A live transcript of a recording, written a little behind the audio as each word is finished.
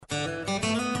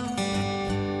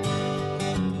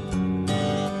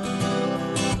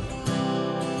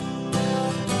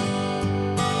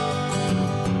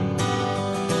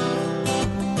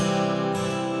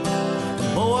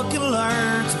can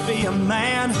learn to be a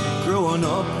man, growing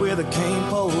up with a cane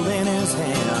pole in his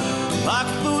hand.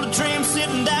 Pocket full of dreams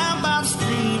sitting down by the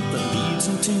stream that leads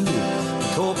him to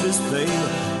the Corpus Bay.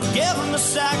 Give him a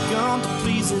shotgun to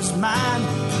please his mind,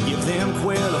 give them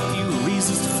quail a few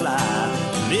reasons to fly.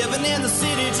 Living in the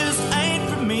city just ain't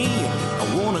for me, I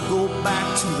wanna go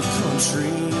back to the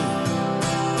country.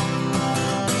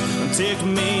 Take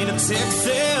me to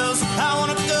Texas, I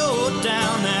wanna go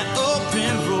down that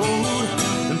open road.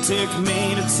 And take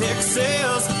me to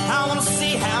Texas, I wanna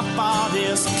see how far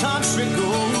this country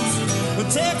goes. And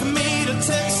take me to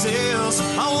Texas,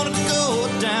 I wanna go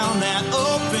down that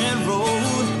open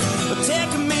road. And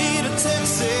take me to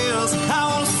Texas, I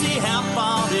wanna see how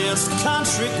far this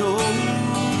country goes.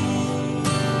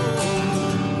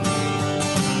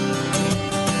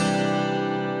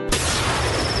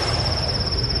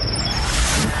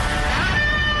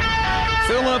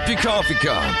 Fill up your coffee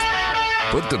cup,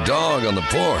 put the dog on the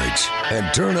porch,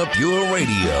 and turn up your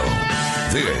radio.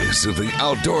 This is the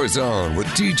Outdoor Zone with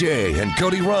TJ and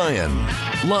Cody Ryan,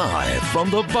 live from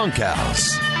the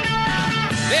Bunkhouse.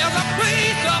 There's a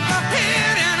place up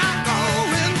ahead and I'm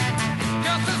going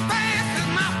just as fast as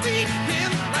my feet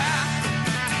can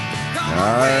fly.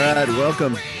 All right,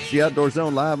 welcome to the Outdoor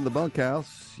Zone live in the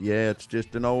Bunkhouse. Yeah, it's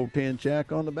just an old tin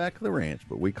shack on the back of the ranch,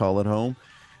 but we call it home.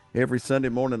 Every Sunday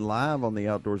morning live on the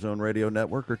Outdoor Zone Radio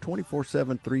Network or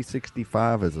 24/7,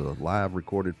 365 as a live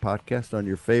recorded podcast on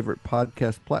your favorite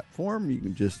podcast platform. You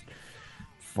can just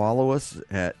follow us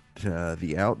at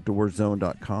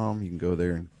theoutdoorzone.com. You can go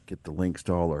there and get the links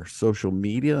to all our social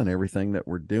media and everything that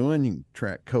we're doing. You can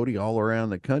track Cody all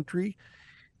around the country.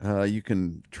 You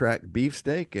can track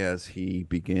Beefsteak as he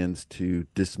begins to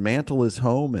dismantle his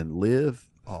home and live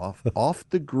off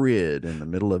the grid in the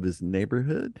middle of his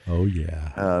neighborhood. Oh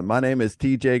yeah. My name is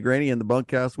TJ Graney. In the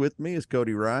Bunkhouse with me is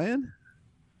Cody Ryan.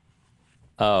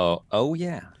 Oh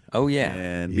yeah.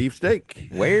 And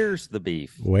Beefsteak. Where's the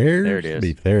beef? There it is.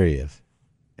 Beef? There he is.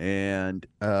 And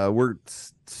we're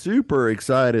super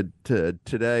excited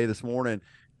this morning.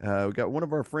 We got one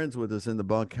of our friends with us in the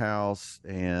Bunkhouse,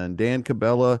 and Dan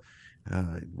Cabela.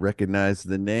 Recognized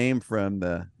the name from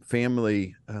the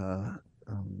family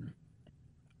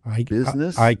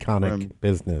business, iconic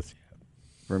business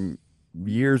from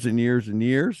years and years and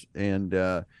years. And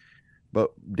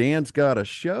but Dan's got a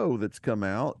show that's come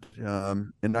out,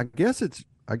 and I guess it's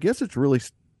really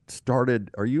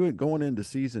started. Are you going into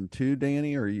season 2,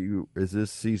 Danny, or is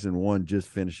this season 1 just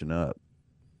finishing up?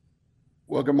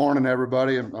 Well, good morning,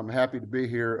 everybody. I'm happy to be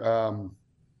here.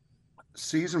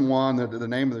 Season 1, the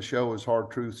name of the show is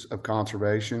Hard Truths of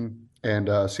Conservation.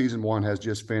 And season 1 has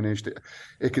just finished.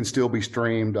 It can still be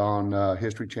streamed on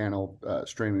History Channel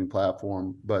streaming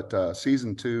platform, but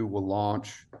season 2 will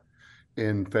launch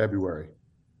in February.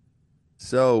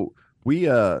 So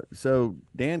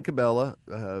Dan Cabela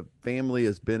family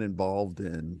has been involved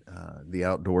in the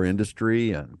outdoor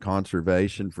industry and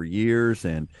conservation for years,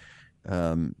 and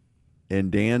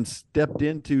Dan stepped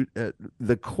into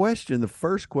the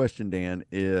first question, Dan,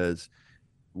 is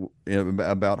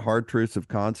about Hard Truths of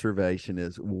Conservation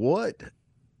is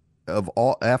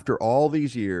after all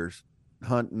these years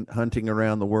hunting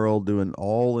around the world, doing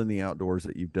all in the outdoors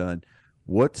that you've done,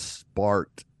 what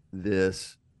sparked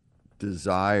this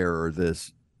desire or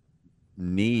this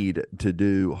need to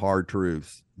do Hard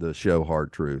Truths, the show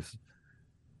Hard Truths?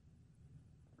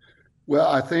 Well,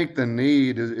 I think the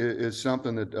need is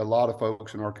something that a lot of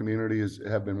folks in our community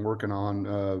have been working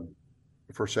on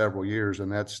for several years, and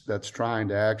that's trying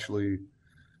to actually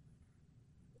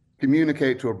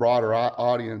communicate to a broader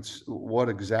audience what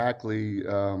exactly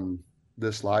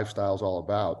this lifestyle is all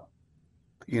about.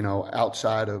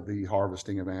 Outside of the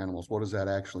harvesting of animals, what does that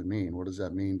actually mean? What does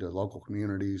that mean to local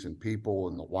communities and people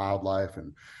and the wildlife,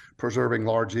 and preserving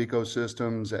large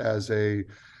ecosystems as a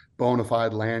bona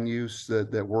fide land use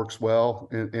that works well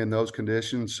in those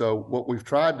conditions? So what we've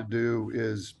tried to do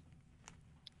is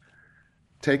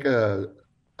take a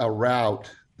route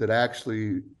that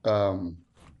actually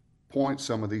points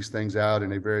some of these things out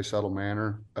in a very subtle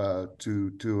manner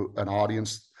to an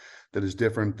audience that is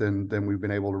different than we've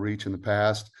been able to reach in the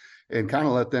past, and kind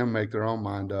of let them make their own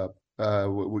mind up.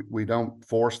 We don't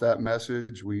force that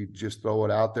message. We just throw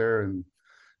it out there and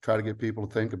try to get people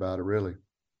to think about it, really.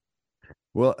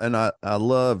 Well, and I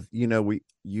love,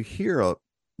 you hear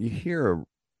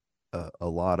a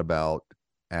lot about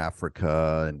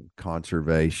Africa and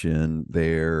conservation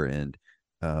there, and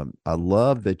I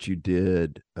love that you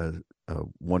did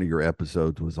one of your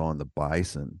episodes was on the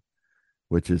bison,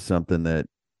 which is something that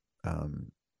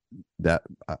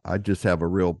I just have a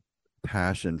real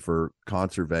passion for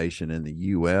conservation in the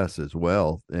U.S. as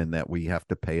well, and that we have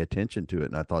to pay attention to it.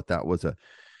 And I thought that was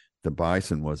the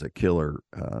bison was a killer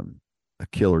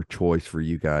choice for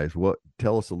you guys.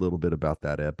 Tell us a little bit about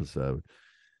that episode.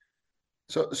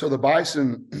 So the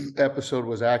bison episode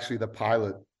was actually the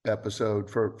pilot episode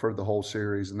for the whole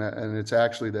series, and it's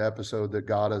actually the episode that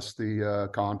got us the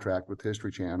contract with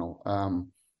History Channel.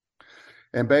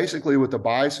 And basically with the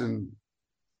bison,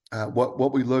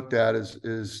 what we looked at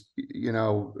is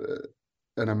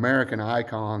an American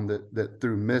icon that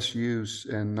through misuse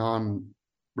and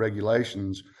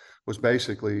non-regulations was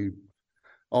basically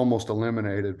almost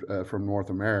eliminated from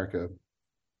North America.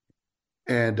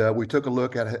 And we took a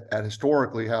look at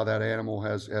historically how that animal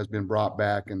has been brought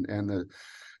back, and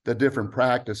the different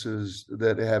practices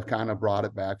that have kind of brought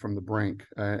it back from the brink.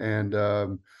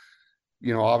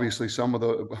 Obviously some of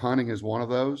the hunting is one of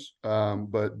those,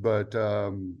 but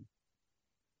the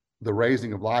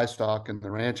raising of livestock and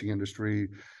the ranching industry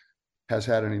has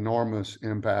had an enormous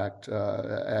impact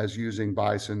as using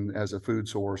bison as a food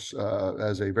source,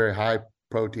 as a very high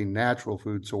protein natural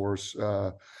food source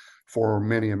for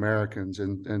many Americans.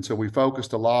 And so we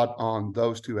focused a lot on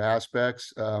those two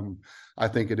aspects. I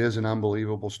think it is an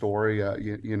unbelievable story.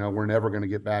 We're never going to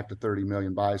get back to 30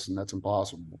 million bison. That's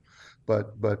impossible.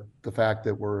 But the fact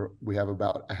that we have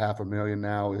about 500,000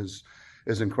 now is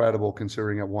incredible,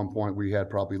 considering at one point we had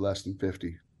probably less than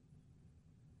 50.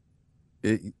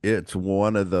 It's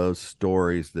one of those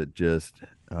stories that just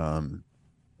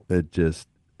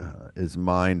is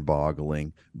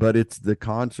mind-boggling, but it's the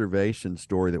conservation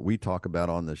story that we talk about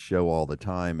on the show all the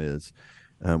time. Is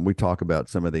we talk about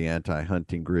some of the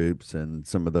anti-hunting groups and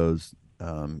some of those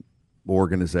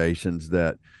organizations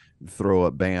that throw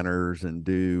up banners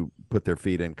and put their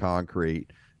feet in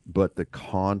concrete, but the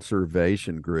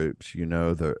conservation groups,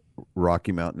 the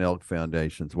Rocky Mountain Elk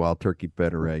Foundations, Wild Turkey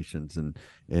Federations, and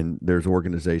there's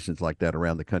organizations like that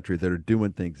around the country that are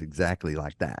doing things exactly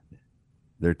like that.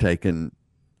 They're taking,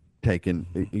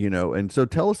 and so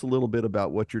tell us a little bit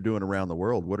about what you're doing around the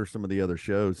world. What are some of the other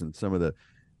shows and some of the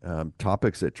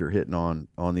topics that you're hitting on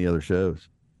the other shows?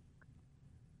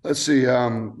 Let's see.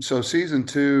 So season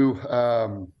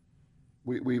 2,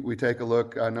 we take a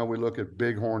look. I know we look at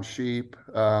bighorn sheep.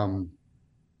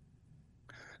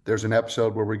 There's an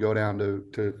episode where we go down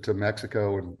to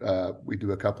Mexico, and we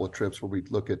do a couple of trips where we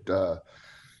look at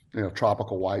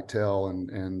tropical whitetail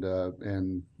and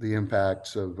the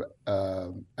impacts of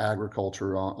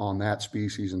agriculture on that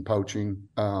species and poaching.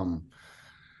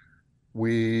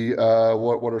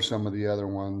 What are some of the other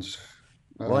ones?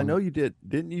 Well, I know you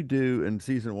didn't you do in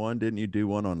season 1? Didn't you do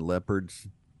one on leopards?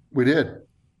 We did.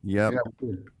 Yep. Yeah,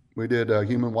 we did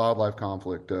human wildlife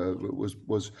conflict.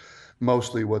 Was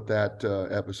mostly what that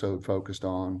episode focused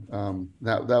on.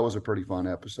 That was a pretty fun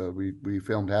episode. We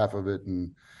filmed half of it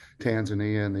in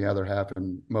Tanzania and the other half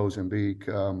in Mozambique.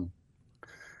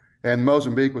 And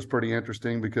Mozambique was pretty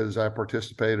interesting because I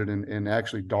participated in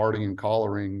actually darting and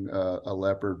collaring a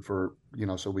leopard for,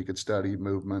 so we could study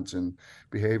movements and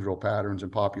behavioral patterns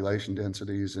and population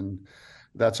densities. And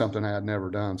that's something I had never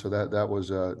done. So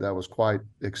that was quite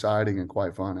exciting and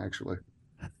quite fun, actually.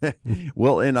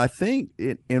 Well, and I think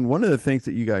and one of the things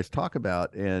that you guys talk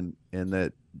about and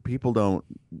that people don't,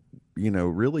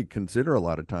 really consider a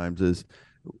lot of times is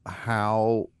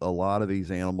how a lot of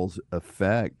these animals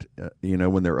affect,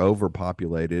 when they're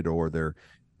overpopulated or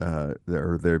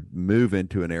they move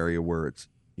into an area where it's,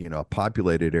 a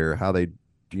populated area, how they,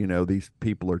 these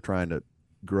people are trying to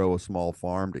grow a small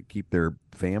farm to keep their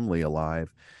family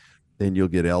alive. Then you'll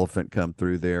get elephant come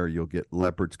through there. You'll get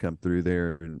leopards come through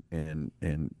there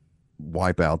and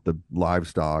wipe out the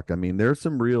livestock. I mean, there's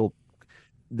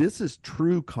this is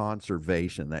true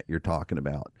conservation that you're talking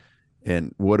about.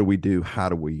 And what do we do? How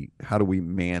do we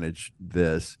manage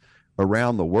this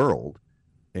around the world?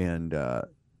 And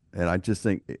I just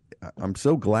think I'm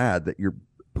so glad that you're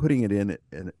putting it in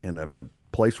a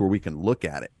place where we can look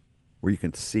at it, where you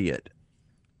can see it.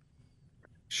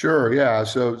 Sure. Yeah.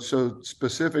 So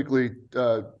specifically,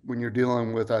 when you're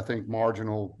dealing with, I think,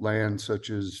 marginal land, such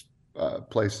as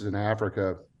places in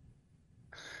Africa,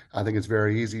 I think it's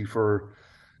very easy for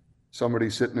somebody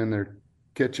sitting in their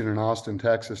kitchen in Austin,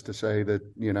 Texas, to say that,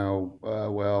 the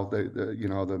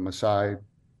Maasai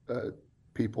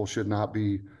people should not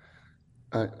be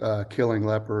killing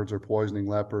leopards or poisoning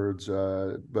leopards.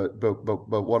 But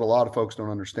what a lot of folks don't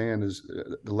understand is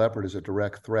the leopard is a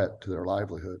direct threat to their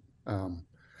livelihood.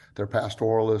 They're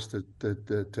pastoralists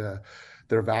that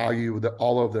their value,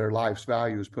 all of their life's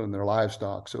value is put in their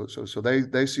livestock. So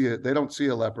they see it. They don't see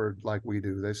a leopard like we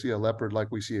do. They see a leopard like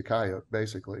we see a coyote,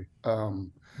 basically. And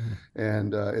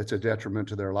it's a detriment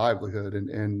to their livelihood.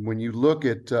 And when you look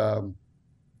at,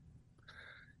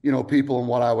 people in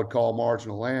what I would call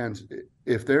marginal lands,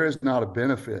 if there is not a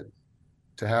benefit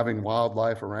to having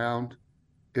wildlife around,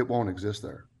 it won't exist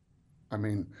there. I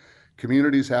mean,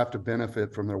 communities have to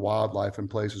benefit from their wildlife in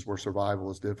places where survival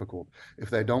is difficult.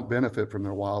 If they don't benefit from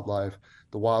their wildlife,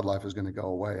 the wildlife is going to go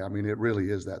away. I mean, it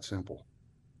really is that simple.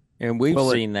 And we've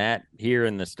seen that here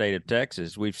in the state of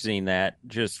Texas. We've seen that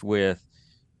just with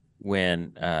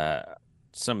when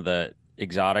some of the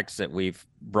exotics that we've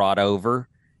brought over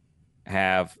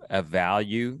have a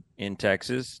value in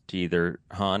Texas to either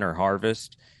hunt or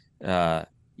harvest, and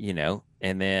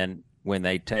then when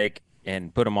they take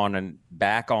and put them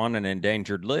back on an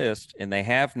endangered list, and they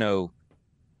have no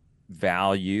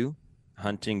value,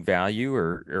 hunting value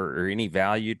or any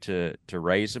value to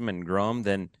raise them and grow them,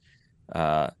 then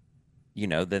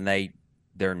then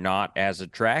they're not as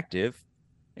attractive.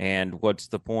 And what's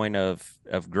the point of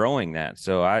growing that?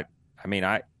 So I mean,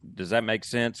 does that make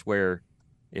sense? Where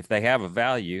if they have a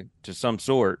value to some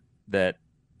sort, that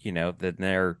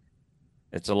then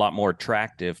it's a lot more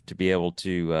attractive to be able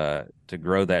to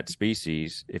grow that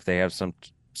species if they have some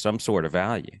sort of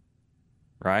value,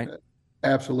 right?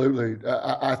 Absolutely.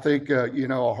 I think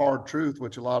a hard truth,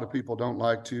 which a lot of people don't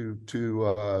like to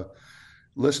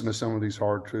listen to some of these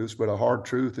hard truths, but a hard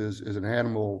truth is an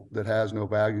animal that has no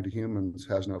value to humans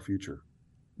has no future.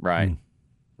 Right.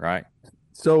 Right.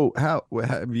 So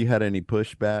have you had any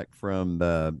pushback from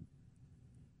the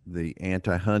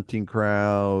anti-hunting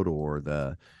crowd, or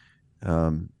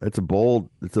it's a bold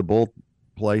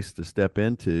place to step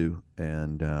into,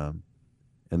 and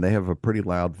they have a pretty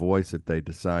loud voice if they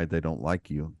decide they don't like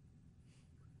you?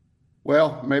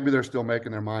 Well, maybe they're still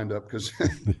making their mind up, because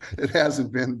it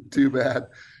hasn't been too bad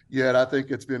yet. I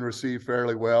think it's been received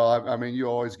fairly well. I mean, you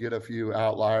always get a few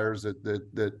outliers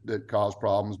that cause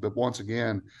problems, but once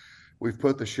again, we've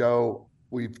created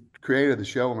the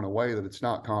show in a way that it's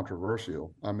not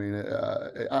controversial. I mean,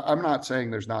 I'm not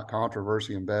saying there's not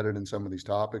controversy embedded in some of these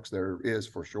topics. There is,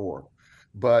 for sure,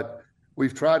 but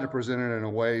we've tried to present it in a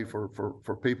way for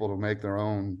people to make their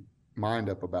own mind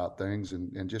up about things,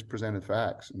 and just presented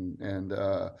facts, and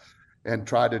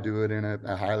try to do it in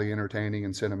a highly entertaining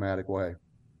and cinematic way.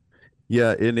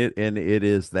 Yeah, and it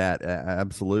is that,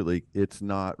 absolutely. It's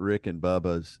not Rick and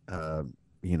Bubba's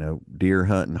deer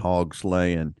hunting, hog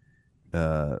slaying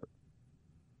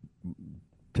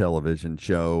television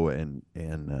show, and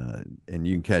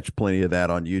you can catch plenty of that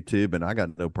on YouTube, and I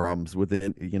got no problems with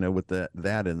it, with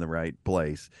that in the right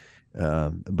place.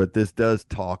 But this does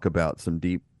talk about some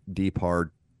deep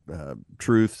hard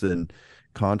truths and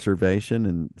conservation,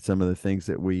 and some of the things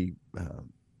that we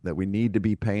need to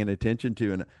be paying attention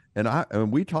to,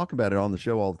 and we talk about it on the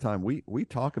show all the time. We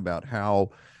talk about how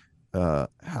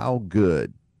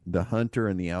good the hunter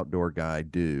and the outdoor guy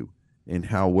do, and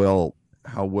how well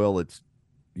it's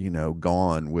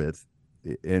gone with,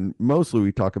 and mostly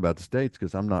we talk about the States,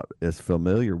 because I'm not as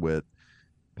familiar with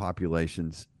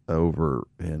populations over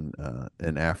in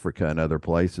Africa and other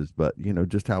places, but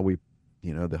just how we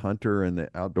the hunter and the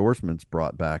outdoorsman's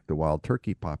brought back the wild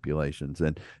turkey populations,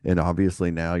 and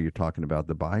obviously now you're talking about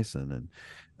the bison,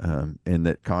 and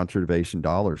that conservation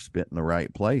dollars spent in the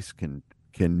right place can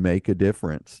make a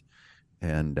difference.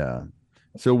 And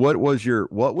so what was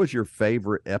your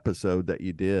favorite episode that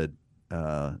you did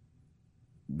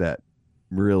that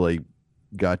really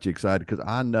got you excited? Because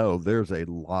I know there's a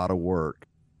lot of work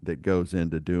that goes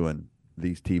into doing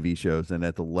these TV shows, and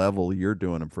at the level you're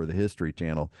doing them for the History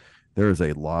Channel, there's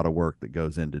a lot of work that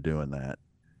goes into doing that.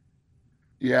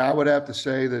 Yeah, I would have to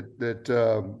say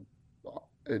that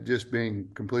just being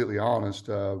completely honest,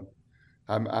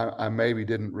 I maybe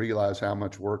didn't realize how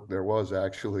much work there was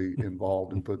actually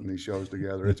involved in putting these shows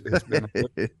together. It's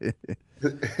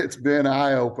been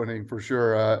eye-opening, for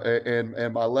sure,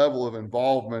 and my level of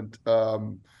involvement.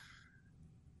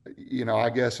 I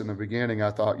guess in the beginning I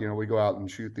thought, we go out and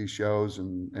shoot these shows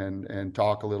and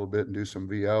talk a little bit and do some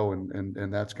VO,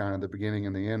 and that's kind of the beginning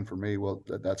and the end for me. Well,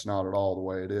 that's not at all the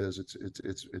way it is.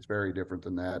 It's very different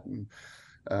than that. And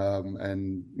I'm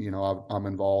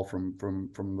involved from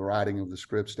the writing of the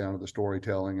scripts down to the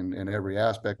storytelling and every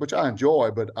aspect, which I enjoy,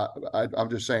 but I'm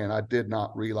just saying I did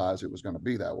not realize it was going to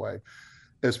be that way.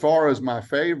 As far as my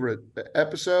favorite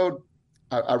episode,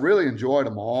 I really enjoyed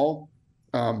them all.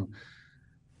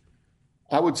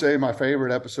 I would say my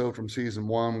favorite episode from season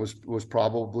 1 was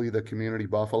probably the community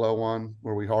buffalo one,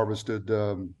 where we harvested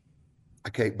a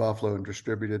Cape buffalo and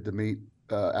distributed the meat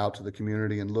out to the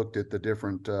community and looked at the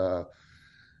different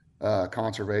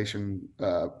conservation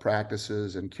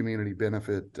practices and community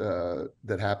benefit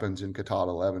that happens in Catada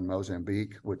 11,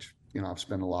 Mozambique, which, I've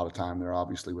spent a lot of time there,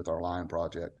 obviously, with our lion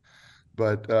project.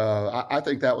 But I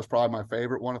think that was probably my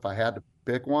favorite one if I had to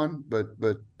pick one. But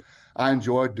I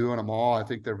enjoyed doing them all. I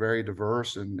think they're very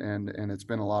diverse, and it's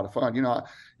been a lot of fun.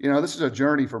 This is a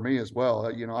journey for me as well.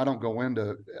 I don't go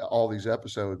into all these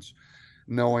episodes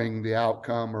knowing the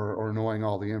outcome or knowing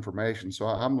all the information. So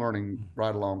I'm learning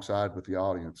right alongside with the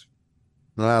audience.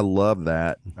 I love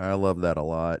that. I love that a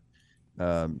lot.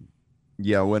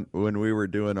 Yeah, when we were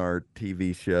doing our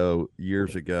TV show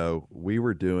years ago, we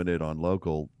were doing it on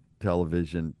local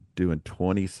television, doing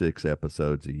 26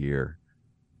 episodes a year.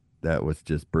 That was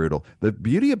just brutal. The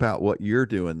beauty about what you're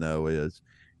doing, though, is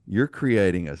you're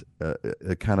creating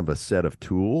a kind of a set of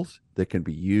tools that can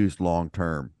be used long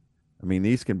term. I mean,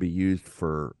 these can be used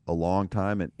for a long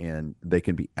time, and they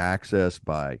can be accessed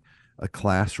by a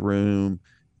classroom,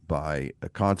 by a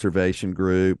conservation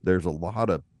group. There's a lot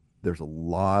of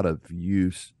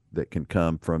use that can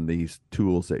come from these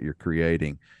tools that you're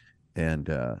creating, and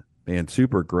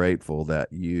super grateful that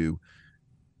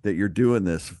you're doing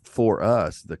this for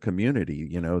us, the community,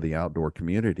 the outdoor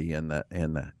community, and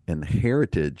the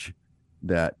heritage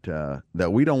that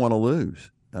we don't want to lose.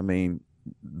 I mean,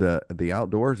 the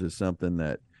outdoors is something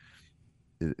that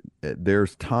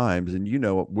there's times, and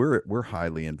we're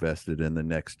highly invested in the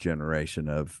next generation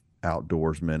of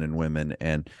outdoorsmen and women,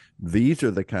 and these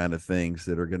are the kind of things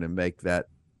that are going to make that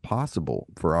possible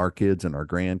for our kids and our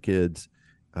grandkids.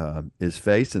 Is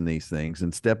facing these things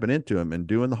and stepping into them and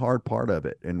doing the hard part of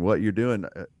it. And what you're doing,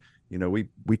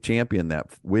 we champion that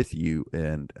with you,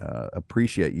 and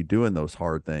appreciate you doing those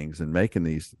hard things and making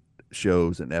these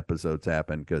shows and episodes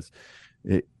happen, because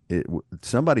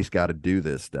somebody's got to do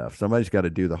this stuff. Somebody's got to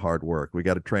do the hard work. We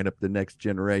got to train up the next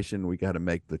generation. We got to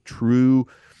make the true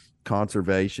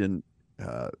conservation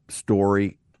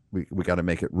story. We got to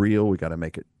make it real. We got to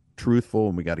make it truthful,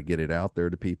 and we got to get it out there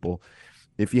to people.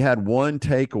 If you had one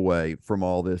takeaway from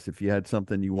all this, if you had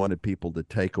something you wanted people to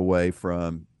take away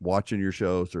from watching your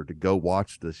shows, or to go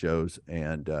watch the shows,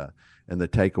 and the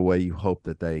takeaway you hope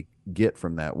that they get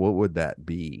from that, what would that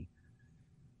be?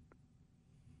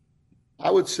 I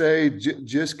would say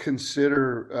just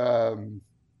consider,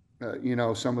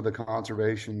 some of the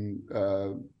conservation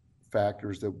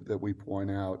factors that we point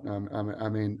out.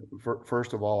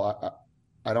 First of all,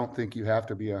 I don't think you have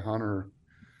to be a hunter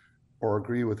or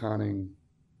agree with hunting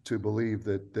to believe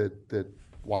that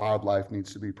wildlife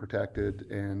needs to be protected,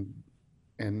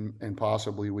 and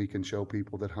possibly we can show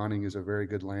people that hunting is a very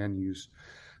good land use,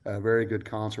 a very good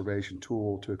conservation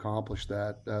tool to accomplish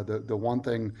that. The one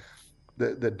thing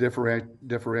that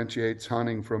differentiates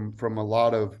hunting from a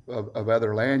lot of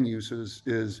other land uses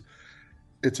is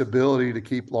its ability to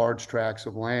keep large tracts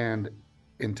of land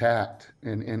intact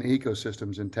and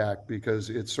ecosystems intact, because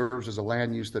it serves as a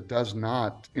land use that does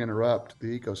not interrupt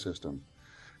the ecosystem.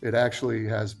 It actually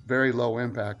has very low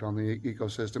impact on the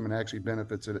ecosystem and actually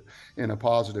benefits it in a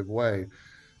positive way.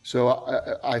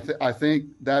 So I think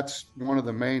that's one of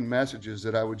the main messages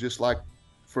that I would just like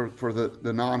for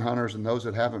the non-hunters and those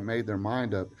that haven't made their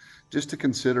mind up, just to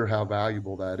consider how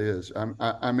valuable that is.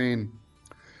 I mean,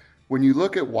 when you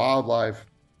look at wildlife,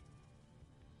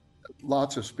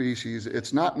 lots of species,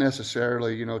 it's not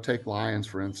necessarily, take lions,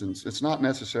 for instance. It's not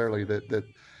necessarily that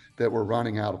we're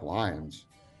running out of lions.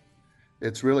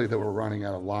 It's really that we're running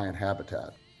out of lion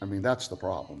habitat. I mean, that's the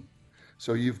problem.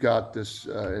 So you've got this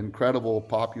incredible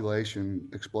population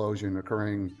explosion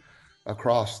occurring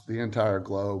across the entire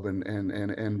globe,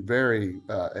 and very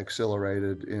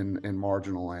accelerated in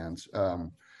marginal lands.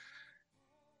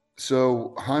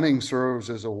 So hunting serves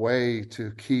as a way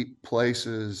to keep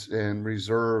places and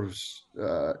reserves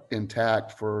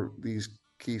intact for these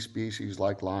key species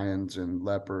like lions and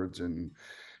leopards and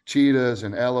cheetahs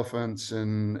and elephants,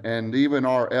 and even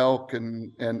our elk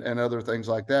and other things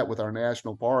like that, with our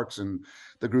national parks and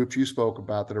the groups you spoke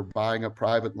about that are buying up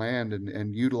private land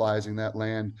and utilizing that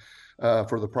land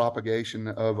for the propagation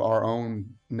of our own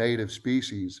native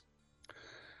species.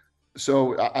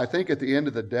 So I think at the end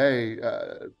of the day,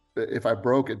 if I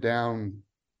broke it down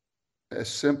as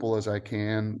simple as I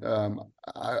can,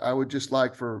 I would just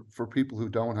like for people who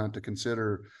don't hunt to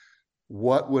consider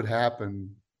what would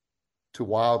happen to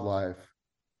wildlife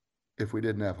if we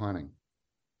didn't have hunting.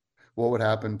 What would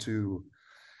happen to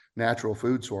natural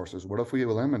food sources? What if we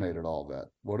eliminated all that?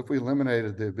 What if we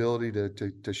eliminated the ability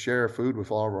to share food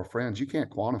with all of our friends? You can't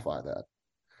quantify that.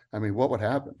 I mean, what would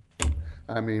happen?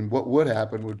 I mean, what would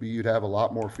happen would be you'd have a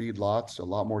lot more feedlots, a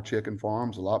lot more chicken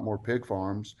farms, a lot more pig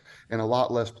farms, and a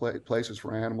lot less places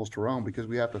for animals to roam because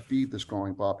we have to feed this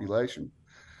growing population.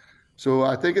 So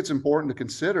I think it's important to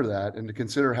consider that and to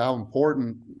consider how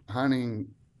important hunting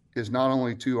is not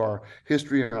only to our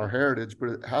history and our heritage,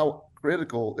 but how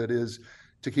critical it is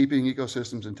to keeping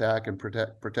ecosystems intact and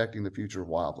protecting the future of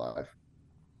wildlife.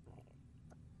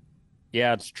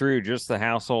 Yeah, it's true. Just the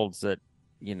households that,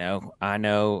 I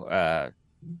know,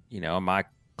 in my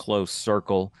close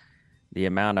circle, the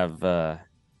amount of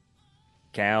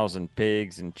cows and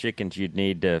pigs and chickens you'd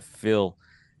need to fill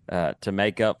to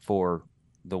make up for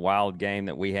the wild game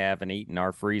that we have and eat in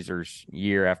our freezers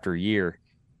year after year.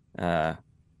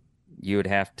 You'd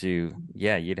have to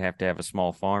have a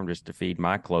small farm just to feed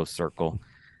my close circle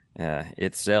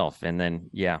itself. And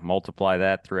then, multiply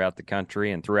that throughout the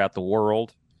country and throughout the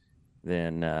world.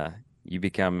 Then you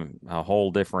become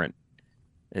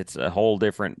it's a whole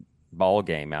different ball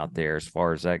game out there as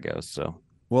far as that goes. So,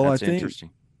 that's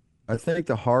interesting. I think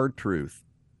the hard truth,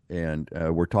 and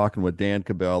we're talking with Dan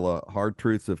Cabela, Hard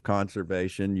Truths of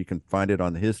Conservation. You can find it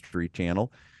on the History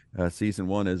Channel. Season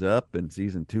 1 is up and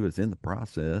season 2 is in the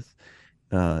process.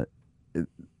 The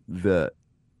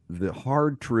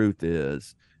hard truth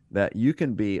is that you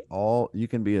can be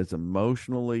as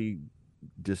emotionally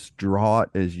distraught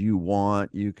as you want.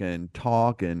 You can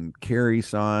talk and carry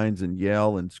signs and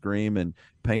yell and scream and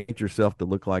paint yourself to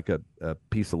look like a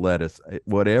piece of lettuce,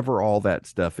 whatever all that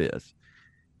stuff is.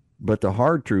 But the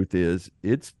hard truth is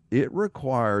it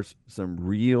requires some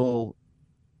real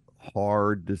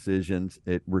hard decisions.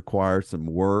 It requires some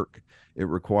work. It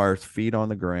requires feet on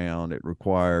the ground. It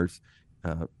requires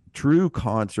true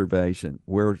conservation,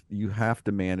 where you have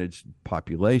to manage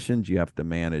populations, you have to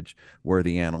manage where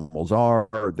the animals are.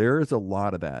 There is a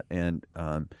lot of that, and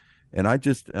I'm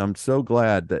so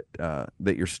glad that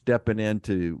you're stepping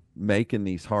into making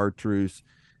these hard truths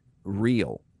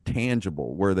real,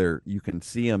 tangible, where you can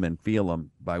see them and feel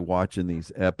them by watching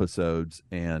these episodes.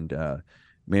 And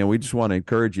man, we just want to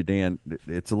encourage you, Dan.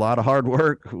 It's a lot of hard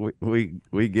work.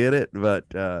 We get it, but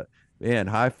man,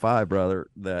 high five, brother,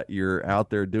 that you're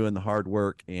out there doing the hard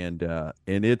work, and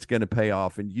it's going to pay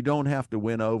off. And you don't have to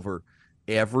win over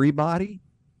everybody,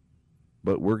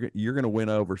 but you're going to win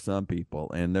over some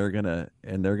people, and they're going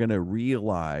to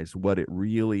realize what it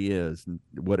really is,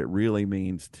 what it really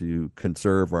means to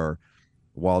conserve our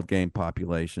wild game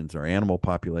populations, our animal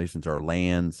populations, our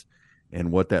lands,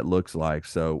 and what that looks like.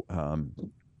 So,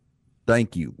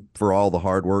 thank you for all the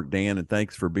hard work, Dan, and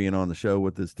thanks for being on the show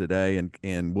with us today.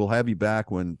 And we'll have you back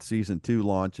when season 2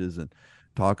 launches and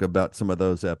talk about some of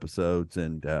those episodes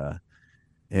and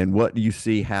what you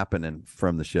see happening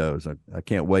from the shows. I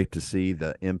can't wait to see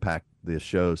the impact the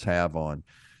shows have on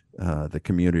the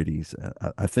communities.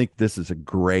 I think this is a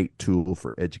great tool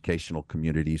for educational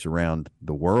communities around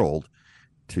the world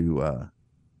to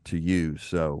use.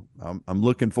 So I'm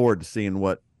looking forward to seeing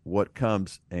what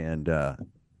comes, and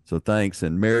so thanks,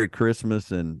 and Merry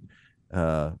Christmas. And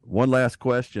one last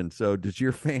question. So does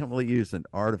your family use an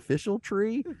artificial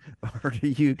tree, or do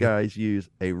you guys use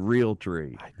a real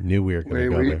tree? I knew we were going to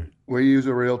go there. We use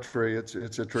a real tree. It's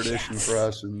a tradition for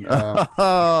us. And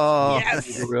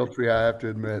yes, a real tree, I have to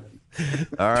admit.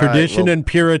 All right, tradition and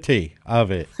purity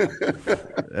of it.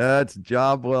 That's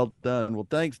job well done. Well,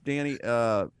 thanks, Danny.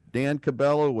 Dan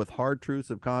Cabela with Hard Truths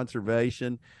of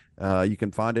Conservation. You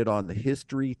can find it on the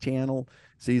History Channel.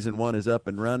 Season 1 is up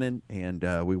and running, and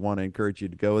we want to encourage you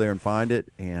to go there and find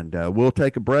it. And we'll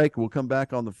take a break. We'll come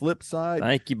back on the flip side.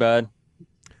 Thank you, bud.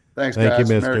 Thanks, Thank guys.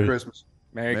 you, mister. Merry Christmas.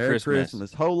 Merry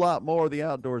Christmas. Whole lot more of the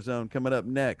Outdoor Zone coming up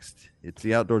next. It's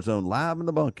the Outdoor Zone live in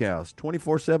the Bunkhouse,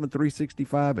 24/7,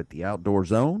 365 at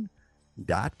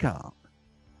theoutdoorzone.com.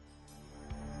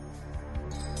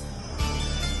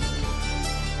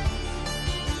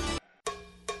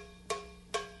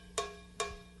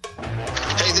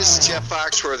 This is Jeff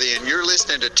Foxworthy, and you're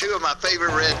listening to two of my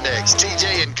favorite rednecks,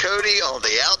 TJ and Cody, on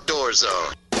the Outdoor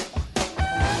Zone.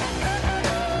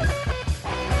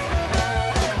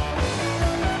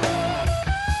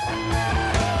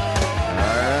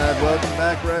 All right, welcome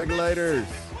back, regulators.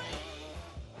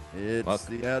 It's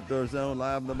the Outdoor Zone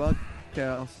live in the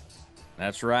Bunkhouse.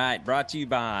 That's right. Brought to you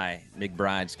by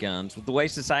McBride's Guns. With the way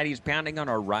society is pounding on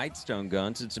our rhinestone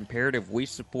guns, it's imperative we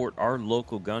support our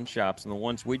local gun shops and the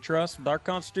ones we trust with our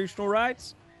constitutional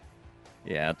rights.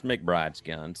 Yeah, it's McBride's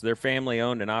Guns. They're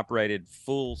family-owned and operated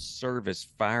full-service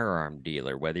firearm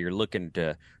dealer. Whether you're looking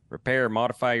to repair or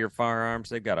modify your firearms,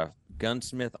 they've got a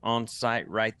gunsmith on site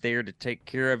right there to take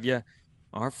care of you.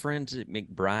 Our friends at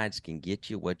McBride's can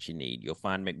get you what you need. You'll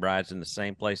find McBride's in the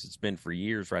same place it's been for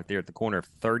years, right there at the corner of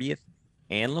 30th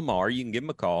and Lamar. You can give them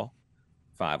a call,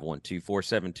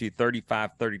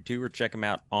 512-472-3532, or check them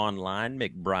out online,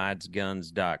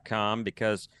 McBridesGuns.com,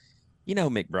 because you know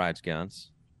McBride's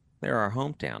Guns. They're our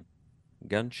hometown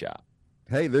gun shop.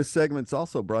 Hey, this segment's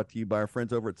also brought to you by our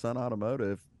friends over at Sun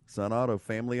Automotive. Sun Auto,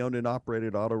 family-owned and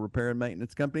operated auto repair and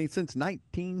maintenance company since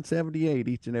 1978.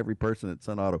 Each and every person at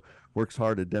Sun Auto works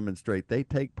hard to demonstrate they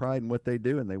take pride in what they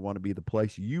do, and they want to be the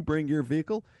place you bring your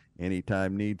vehicle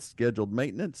anytime needs scheduled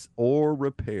maintenance or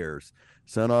repairs.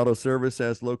 Sun Auto Service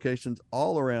has locations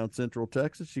all around Central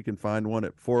Texas. You can find one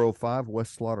at 405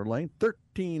 West Slaughter Lane,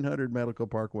 1300 Medical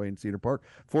Parkway in Cedar Park,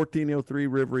 1403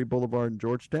 Rivery Boulevard in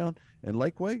Georgetown, and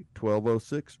Lakeway,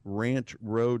 1206 Ranch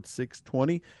Road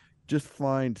 620. Just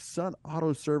find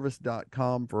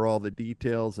sunautoservice.com for all the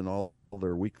details and all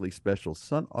their weekly specials,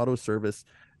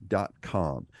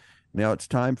 sunautoservice.com. Now it's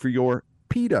time for your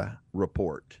PETA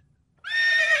report.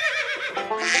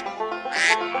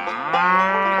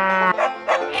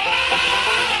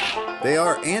 They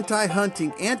are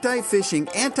anti-hunting, anti-fishing,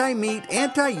 anti-meat,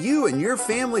 anti-you and your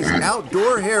family's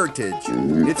outdoor heritage.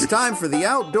 It's time for the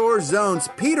Outdoor Zone's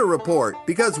PETA report,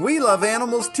 because we love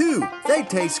animals too. They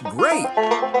taste great.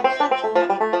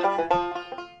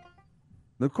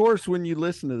 Of course, when you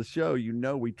listen to the show, you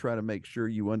know we try to make sure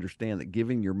you understand that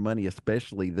giving your money,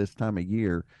 especially this time of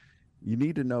year, you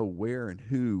need to know where and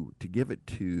who to give it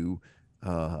to,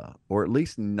 or at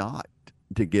least not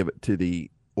to give it to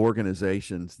the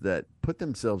organizations that put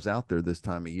themselves out there this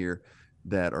time of year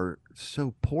that are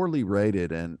so poorly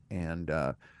rated. And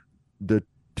the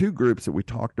two groups that we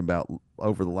talked about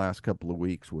over the last couple of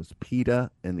weeks was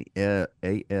PETA and the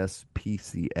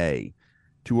ASPCA,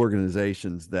 two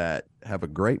organizations that have a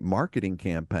great marketing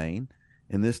campaign.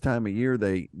 And this time of year,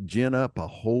 they gin up a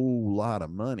whole lot of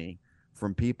money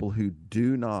from people who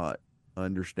do not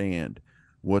understand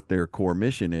what their core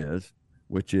mission is,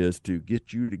 which is to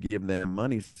get you to give them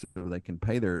money so they can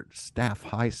pay their staff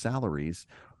high salaries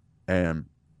and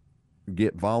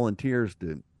get volunteers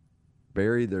to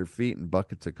bury their feet in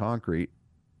buckets of concrete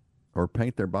or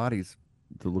paint their bodies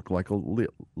to look like a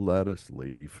lettuce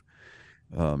leaf.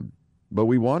 But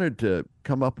we wanted to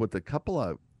come up with a couple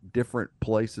of different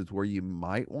places where you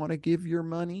might want to give your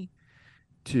money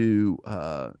to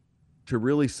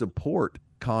really support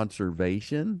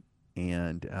conservation.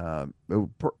 And a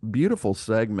beautiful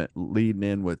segment leading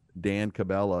in with Dan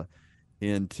Cabela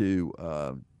into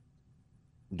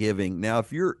giving. Now,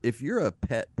 if you're a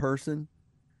pet person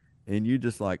and you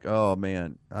just like, oh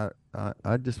man, I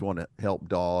just want to help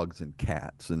dogs and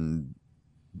cats and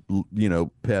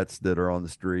pets that are on the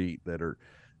street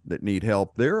that need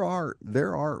help. There are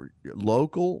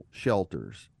local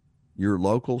shelters, your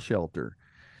local shelter,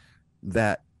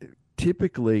 that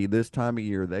typically this time of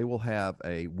year, they will have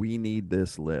a "we need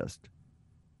this" list: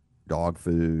 dog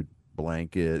food,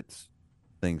 blankets,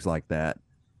 things like that.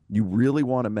 You really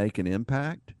want to make an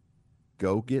impact?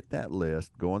 Go get that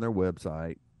list, go on their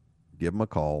website, give them a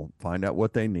call, find out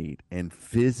what they need, and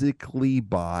physically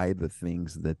buy the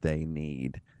things that they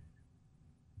need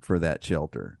for that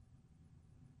shelter.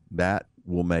 That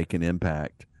will make an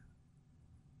impact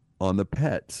on the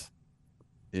pets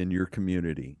in your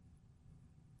community.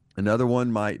 Another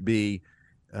one might be,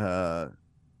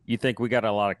 you think we got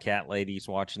a lot of cat ladies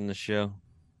watching the show?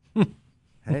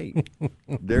 Hey,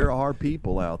 there are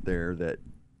people out there that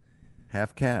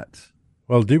have cats.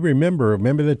 Well, do remember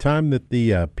the time that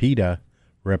the PETA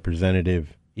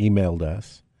representative emailed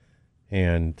us,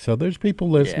 and so there's people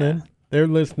listening. Yeah. They're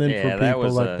listening for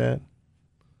people like that.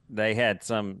 They had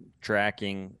some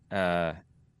tracking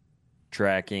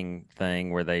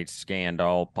thing where they scanned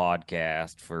all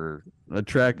podcasts for a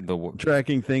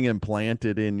tracking thing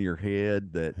implanted in your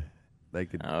head that they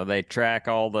could. They track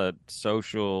all the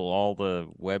social, all the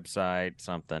website,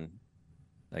 something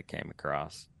they came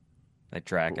across. They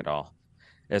track it all.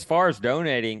 As far as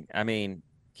donating, I mean,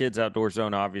 Kids Outdoor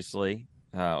Zone, obviously,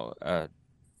 a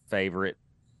favorite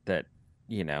that,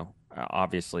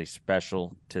 obviously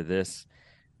special to this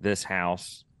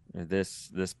house,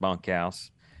 this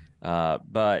bunkhouse.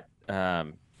 But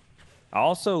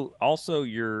also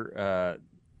your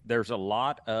there's a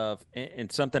lot of,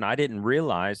 and something I didn't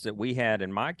realize that we had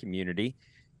in my community.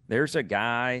 There's a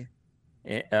guy,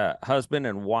 husband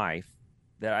and wife,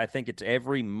 that I think it's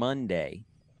every Monday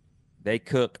they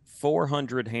cook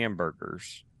 400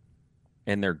 hamburgers,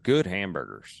 and they're good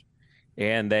hamburgers,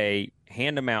 and they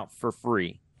hand them out for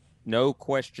free, no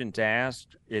questions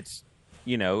asked. It's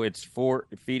it's for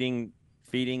feeding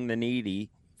the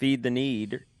needy. Feed the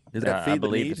need. Is that feed the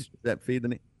need? Is that feed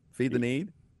the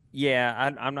need?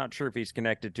 Yeah, I'm not sure if he's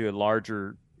connected to a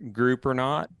larger group or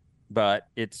not, but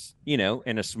it's in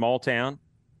a small town,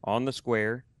 on the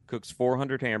square, cooks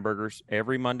 400 hamburgers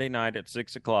every Monday night at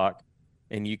 6 o'clock,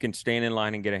 and you can stand in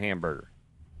line and get a hamburger.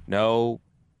 No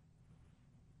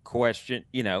question.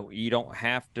 You know, you don't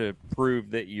have to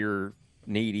prove that you're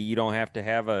needy. You don't have to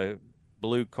have a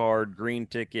blue card, green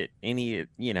ticket, any,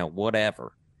 you know,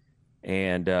 whatever.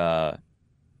 And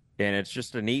it's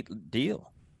just a neat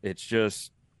deal. It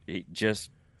just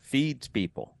feeds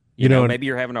people. You know, maybe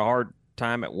you're having a hard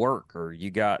time at work, or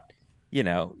you got, you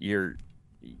know, you're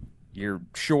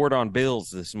short on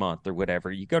bills this month or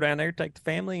whatever. You go down there, take the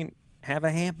family, and have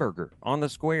a hamburger on the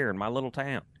square in my little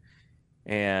town.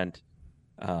 And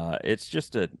it's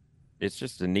just a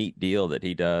neat deal that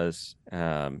he does.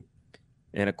 And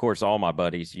of course, all my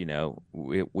buddies, you know,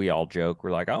 we all joke.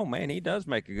 We're like, oh man, he does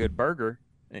make a good burger,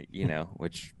 you know,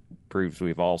 which proves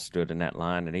we've all stood in that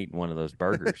line and eaten one of those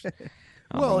burgers.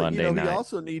 Well, Monday you know, night. he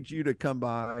also needs you to come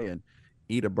by and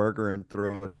eat a burger and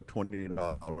throw a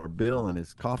 $20 bill in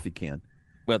his coffee can.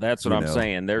 Well, that's what I'm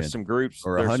saying. There's some groups,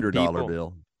 or $100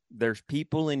 bill. There's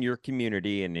people in your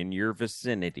community and in your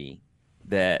vicinity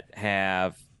that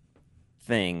have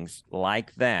things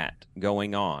like that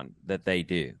going on that they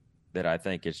do, that I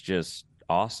think is just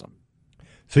awesome.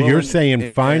 So you're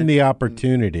saying find the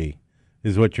opportunity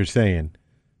is what you're saying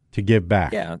to give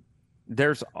back. Yeah.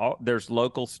 There's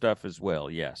local stuff as well.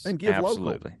 Yes. And give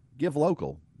absolutely.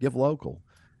 local. Give local.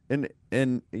 And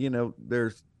you know,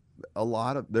 there's a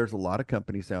lot of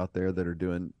companies out there that are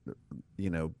doing, you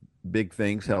know, big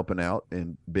things, helping out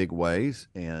in big ways.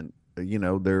 And you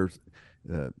know, there's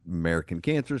American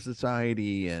Cancer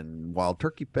Society and Wild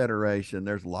Turkey Federation.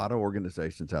 There's a lot of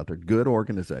organizations out there, good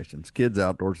organizations, Kids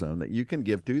Outdoor Zone, that you can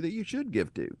give to, that you should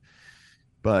give to.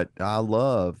 But I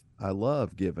love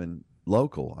giving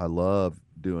local. I love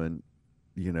doing,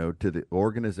 you know, to the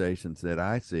organizations that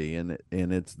I see, and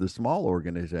it's the small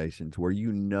organizations where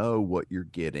you know what you're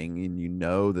getting and you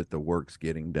know that the work's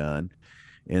getting done,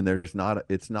 and it's not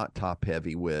top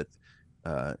heavy with,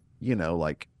 you know,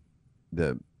 like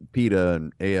the PETA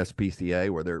and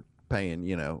ASPCA, where they're paying,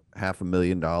 you know,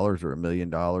 $500,000 or $1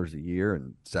 million a year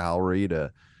in salary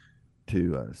to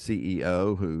a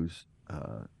CEO who's,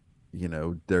 you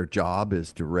know, their job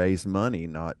is to raise money,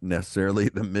 not necessarily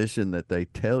the mission that they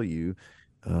tell you,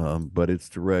 but it's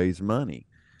to raise money.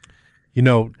 You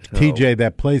know, so, TJ,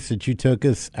 that place that you took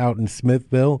us out in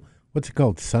Smithville, what's it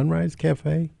called? Sunrise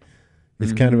Cafe?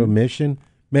 It's kind of a mission.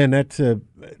 Man,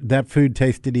 that food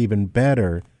tasted even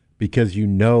better because you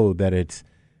know that it's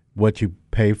what you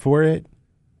pay for it,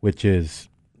 which is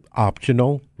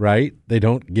optional, right? They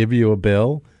don't give you a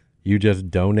bill. You just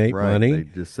donate money. They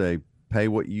just say, pay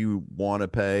what you want to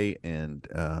pay, and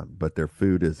but their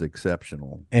food is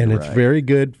exceptional. And it's very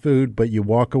good food, but you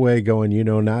walk away going, you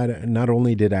know, not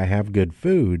only did I have good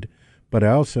food, but I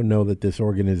also know that this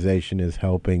organization is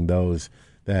helping those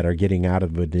that are getting out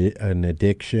of an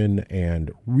addiction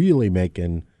and really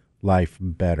making life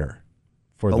better.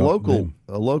 For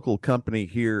a local company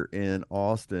here in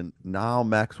Austin, Nile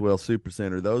Maxwell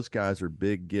Supercenter, those guys are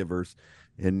big givers.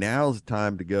 And now's the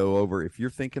time to go over. If you're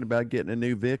thinking about getting a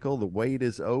new vehicle, the wait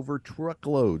is over.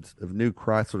 Truckloads of new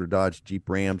Chrysler, Dodge, Jeep,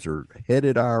 Rams are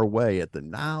headed our way at the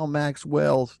Nile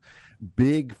Maxwell's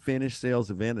big finish sales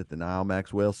event at the Nile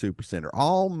Maxwell Supercenter.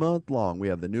 All month long, we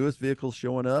have the newest vehicles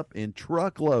showing up in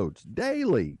truckloads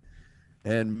daily.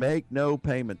 And make no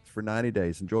payments for 90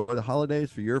 days. Enjoy the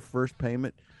holidays for your first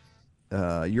payment.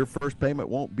 Your first payment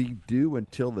won't be due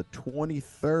until the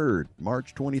 23rd,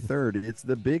 March 23rd. It's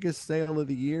the biggest sale of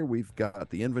the year. We've got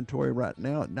the inventory right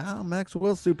now at Nile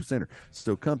Maxwell Supercenter.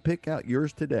 So come pick out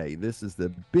yours today. This is the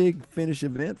big finish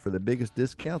event for the biggest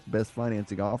discounts, best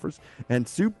financing offers, and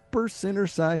super center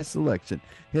size selection.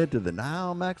 Head to the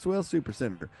Nile Maxwell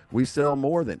Supercenter. We sell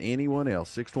more than anyone else.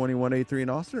 62183 in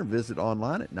Austin, or visit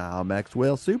online at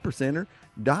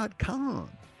NileMaxwellSupercenter.com.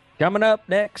 Coming up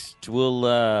next,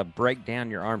 we'll break down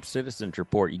your armed citizens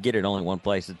report. You get it only one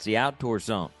place. It's the Outdoor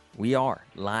Zone. We are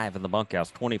live in the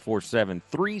Bunkhouse 24/7,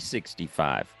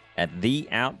 365 at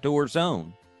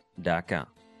theoutdoorzone.com.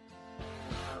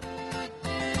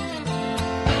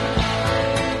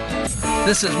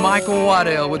 This is Michael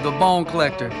Waddell with the Bone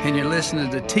Collector, and you're listening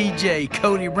to TJ,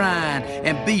 Cody Ryan,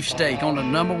 and Beefsteak on the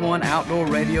 #1 outdoor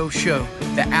radio show,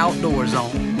 the Outdoor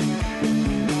Zone.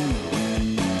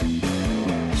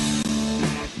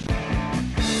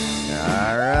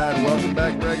 All right, welcome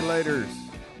back, regulators.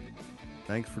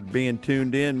 Thanks for being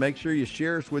tuned in. Make sure you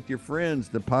share us with your friends.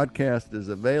 The podcast is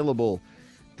available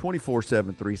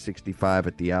 24/7, 365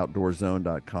 at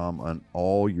theoutdoorzone.com on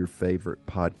all your favorite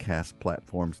podcast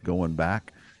platforms going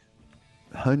back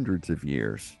hundreds of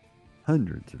years.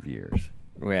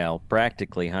 Well,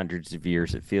 practically hundreds of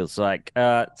years, it feels like.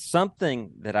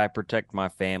 Something that I protect my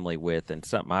family with and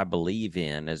something I believe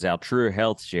in is Altrua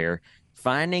Health Share.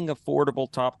 Finding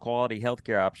affordable, top quality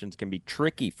healthcare options can be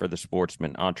tricky for the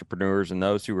sportsmen, entrepreneurs, and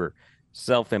those who are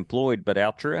self-employed. But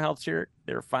Altrua Health Share,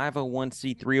 they're a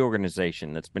 501c3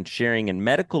 organization that's been sharing in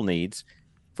medical needs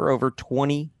for over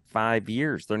 25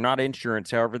 years. They're not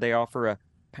insurance, however, they offer a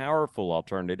powerful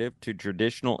alternative to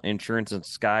traditional insurance and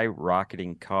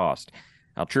skyrocketing cost.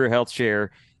 Altrua Health Share,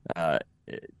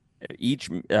 each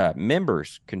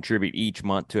members contribute each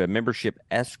month to a membership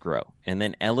escrow, and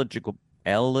then eligible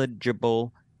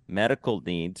medical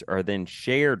needs are then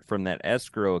shared from that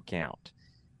escrow account.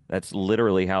 That's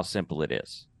literally how simple it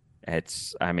is. I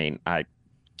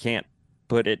can't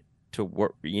put it to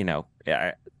work.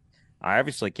 I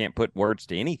obviously can't put words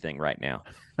to anything right now,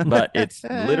 but it's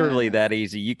literally that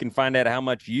easy. You can find out how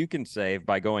much you can save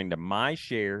by going to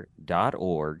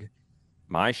myshare.org.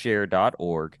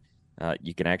 myshare.org.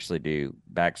 You can actually do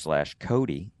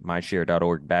 /Cody,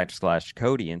 myshare.org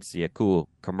 /Cody, and see a cool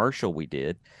commercial we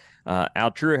did.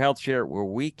 Altrua Health Share, where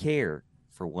we care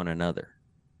for one another.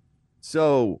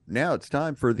 So now it's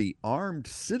time for the Armed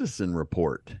Citizen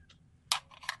Report.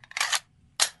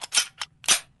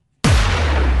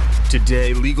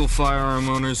 Today, legal firearm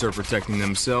owners are protecting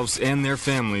themselves and their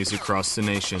families across the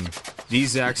nation.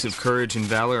 These acts of courage and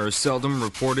valor are seldom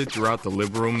reported throughout the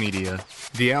liberal media.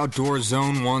 The Outdoor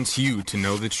Zone wants you to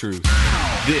know the truth.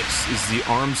 This is the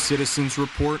Armed Citizens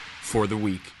Report for the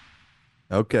week.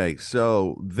 Okay,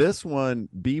 so this one,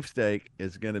 Beefsteak,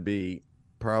 is going to be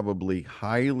probably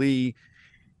highly...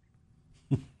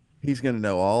 He's going to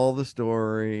know all the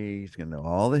story. He's going to know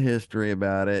all the history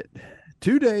about it.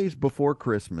 2 days before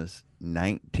Christmas,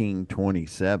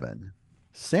 1927,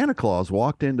 Santa Claus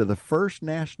walked into the First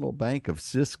National Bank of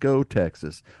Cisco,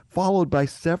 Texas, followed by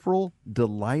several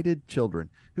delighted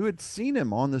children who had seen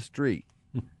him on the street.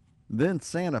 Then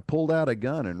Santa pulled out a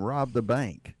gun and robbed the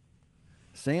bank.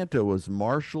 Santa was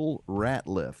Marshall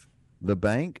Ratliff. The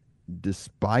bank,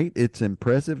 despite its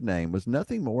impressive name, was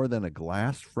nothing more than a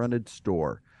glass-fronted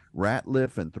store.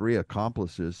 Ratliff and 3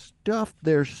 accomplices stuffed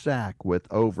their sack with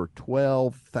over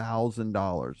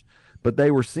 $12,000, but they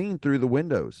were seen through the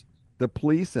windows. The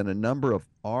police and a number of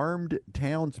armed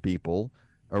townspeople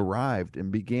arrived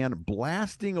and began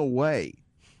blasting away.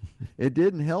 It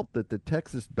didn't help that the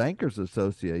Texas Bankers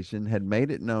Association had made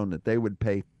it known that they would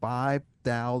pay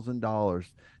 $5,000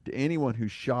 to anyone who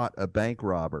shot a bank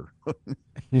robber.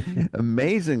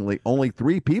 Amazingly, only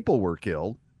 3 people were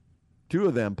killed. 2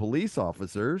 of them police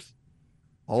officers.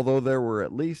 Although there were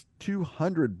at least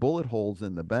 200 bullet holes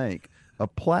in the bank, a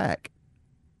plaque,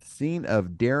 Scene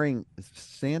of Daring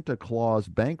Santa Claus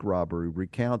Bank Robbery,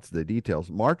 recounts the details.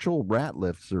 Marshall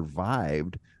Ratliff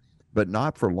survived, but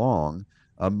not for long.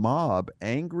 A mob,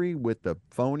 angry with the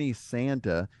phony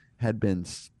Santa, had been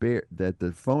spared the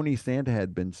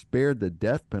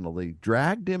death penalty,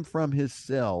 dragged him from his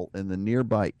cell in the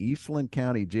nearby Eastland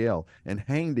County Jail and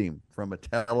hanged him from a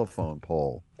telephone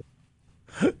pole.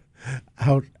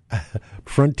 Out,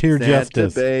 frontier Santa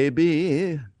justice,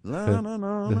 baby. La, la, la,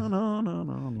 la, la, la,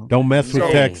 la. Don't mess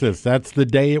with Texas. That's the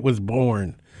day it was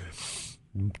born.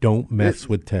 Don't mess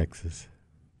with Texas.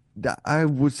 I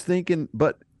was thinking,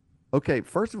 but okay.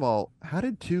 First of all, how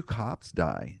did 2 cops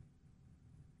die?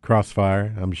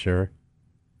 Crossfire, I'm sure.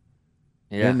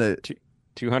 Yeah,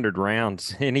 200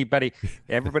 rounds. Everybody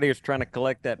was trying to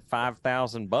collect that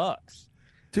 $5,000.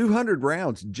 200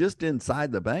 rounds just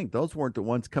inside the bank. Those weren't the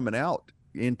ones coming out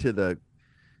into the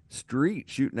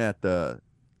street shooting at the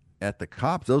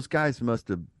cops. Those guys must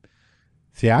have.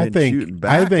 See, I think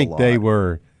they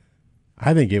were.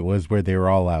 I think it was where they were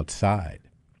all outside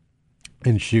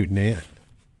and shooting in.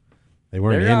 They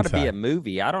weren't there inside. There ought to be a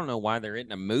movie. I don't know why there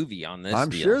isn't a movie on this. I'm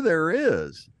deal. sure there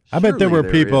is. I bet there were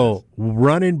people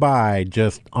running by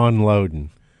just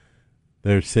unloading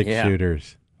their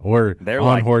 6-shooters or they're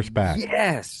on horseback.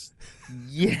 Yes.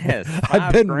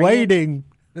 I've been waiting.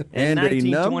 And a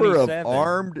number of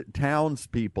armed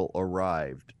townspeople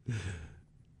arrived.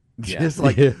 Just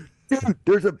like, dude,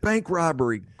 there's a bank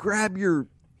robbery. Grab your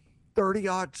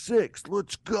 30-06.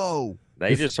 Let's go.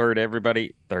 They just heard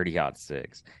everybody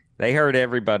 30-06. They heard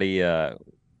everybody.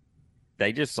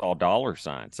 They just saw dollar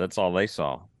signs. That's all they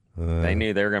saw. They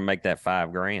knew they were going to make that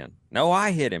 $5,000. No,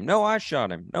 I hit him. No, I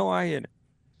shot him. No, I hit him.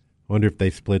 Wonder if they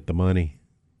split the money.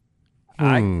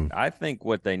 I think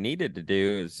what they needed to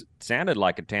do is sounded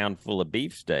like a town full of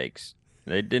beefsteaks.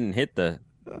 They didn't hit the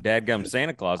dadgum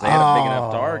Santa Claus. They had a big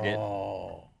enough target.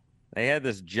 They had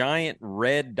this giant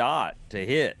red dot to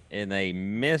hit, and they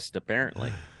missed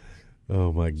apparently.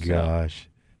 Oh my gosh!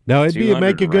 No, it'd be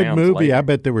make a good rounds movie. later. I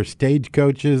bet there were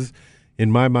stagecoaches.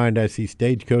 In my mind, I see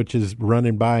stagecoaches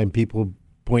running by and people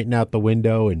pointing out the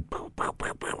window and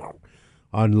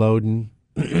unloading.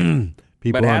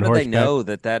 People But how on do horseback. they know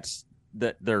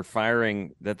that they're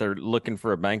firing, that they're looking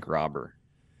for a bank robber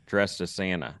dressed as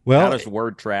Santa? Well, how does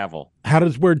word travel? How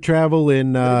does word travel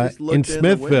in They just looked in the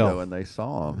window Smithville? and they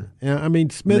saw him. Yeah, I mean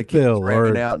And Smithville.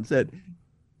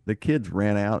 the kids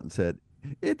ran out and said,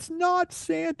 "It's not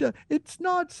Santa. It's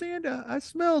not Santa. I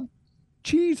smelled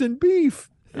cheese and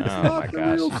beef. It's Oh not my the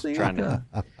gosh, real he's Santa."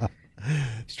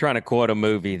 He's trying to quote a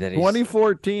movie that he's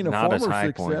 2014, not his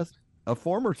high point. a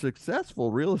former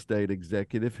successful real estate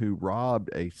executive who robbed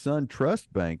a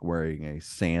SunTrust bank wearing a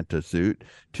Santa suit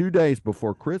 2 days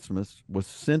before Christmas was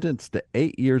sentenced to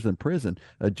 8 years in prison.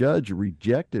 A judge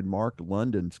rejected Mark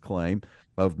London's claim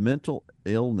of mental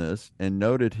illness and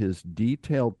noted his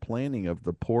detailed planning of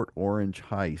the Port Orange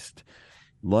heist.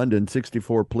 London,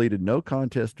 64, pleaded no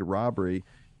contest to robbery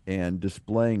and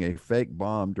displaying a fake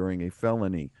bomb during a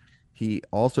felony. He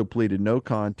also pleaded no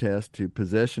contest to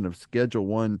possession of Schedule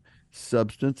 1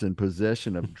 substance and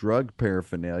possession of drug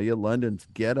paraphernalia. London's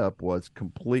getup was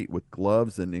complete with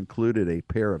gloves and included a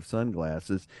pair of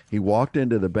sunglasses. He walked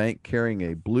into the bank carrying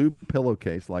a blue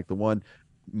pillowcase like the one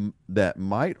that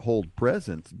might hold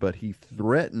presents, but he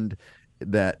threatened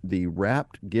that the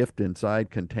wrapped gift inside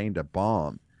contained a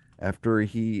bomb.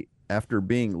 After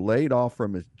being laid off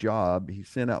from his job, he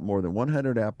sent out more than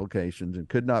 100 applications and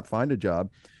could not find a job,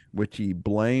 which he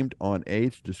blamed on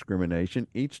age discrimination.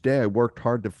 Each day I worked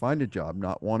hard to find a job,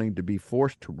 not wanting to be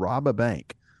forced to rob a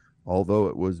bank, although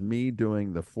it was me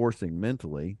doing the forcing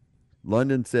mentally.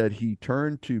 London said he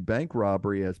turned to bank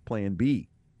robbery as plan B.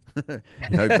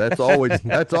 That's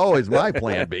always my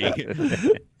plan B.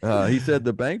 He said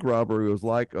the bank robbery was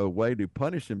like a way to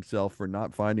punish himself for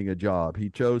not finding a job. He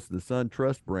chose the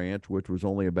SunTrust branch, which was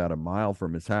only about a mile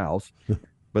from his house.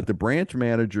 But the branch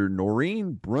manager,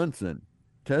 Noreen Brunson,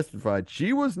 testified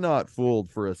she was not fooled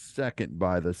for a second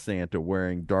by the Santa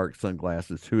wearing dark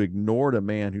sunglasses who ignored a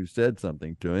man who said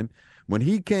something to him. When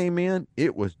he came in,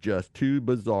 it was just too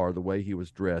bizarre the way he was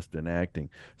dressed and acting.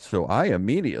 So I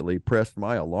immediately pressed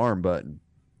my alarm button.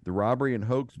 The robbery and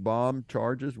hoax bomb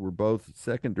charges were both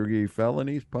second-degree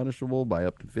felonies, punishable by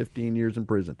up to 15 years in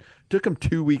prison. Took him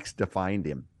 2 weeks to find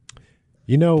him.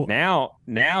 You know,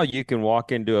 now you can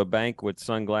walk into a bank with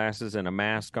sunglasses and a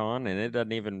mask on, and it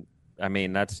doesn't even. I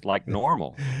mean, that's like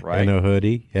normal, right? And a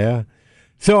hoodie, yeah.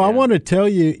 So I want to tell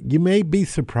you, you may be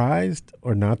surprised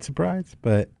or not surprised,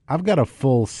 but I've got a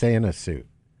full Santa suit.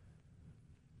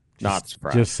 Not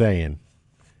surprised. Just saying.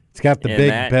 It's got the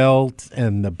big belt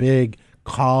and the big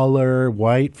collar,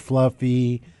 white,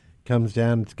 fluffy, comes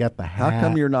down. It's got the hat. How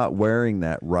come you're not wearing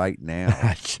that right now?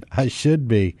 I should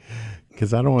be,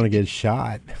 because I don't want to get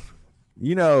shot.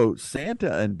 You know,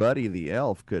 Santa and Buddy the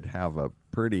Elf could have a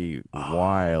pretty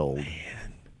wild.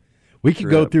 Man. We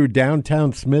could go through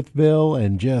downtown Smithville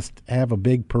and just have a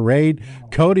big parade.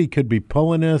 Cody could be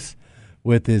pulling us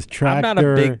with his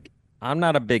tractor. I'm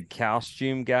not a big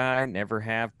costume guy, never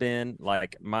have been.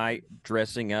 Like, my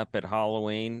dressing up at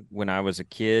Halloween when I was a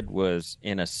kid was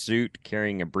in a suit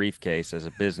carrying a briefcase as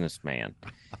a businessman.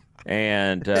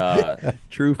 And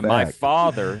True fact. My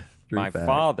father,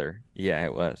 yeah,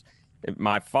 it was.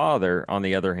 My father, on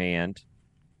the other hand,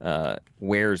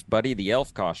 wears Buddy the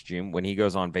Elf costume when he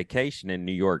goes on vacation in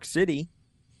New York City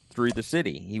through the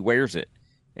city. He wears it.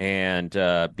 And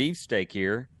Beefsteak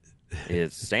here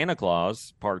is Santa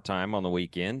Claus part-time on the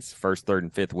weekends, first, third,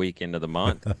 and fifth weekend of the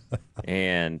month,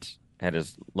 and at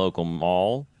his local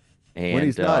mall. And when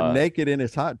he's not naked in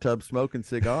his hot tub smoking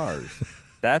cigars.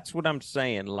 That's what I'm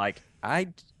saying. Like,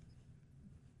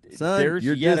 Son, there's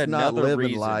you're yet just not another living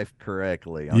reason. life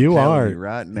correctly. You telling are you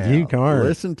right now. You are.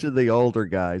 Listen to the older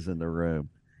guys in the room.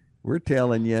 We're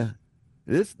telling you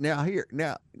this now.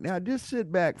 Now, just sit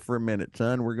back for a minute,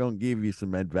 son. We're going to give you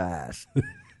some advice.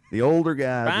 The older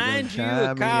guys Find you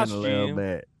are a going to chime in a little costume.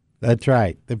 bit. That's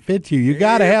right. That fits you. You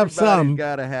got to have some.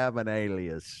 Got to have an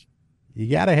alias.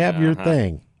 You got to have your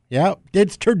thing. Yep,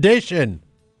 it's tradition.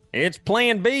 It's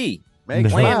Plan B. Make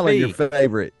Plan smiling B. your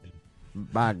favorite.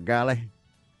 By golly.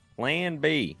 Plan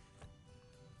B.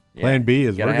 Yeah. Plan B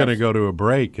is Gotta we're going to have- go to a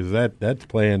break because that's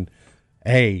Plan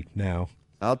A now.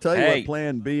 I'll tell you Hey. what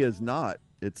Plan B is not.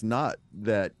 It's not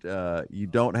that you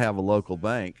don't have a local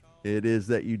bank. It is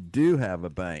that you do have a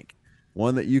bank,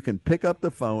 one that you can pick up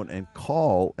the phone and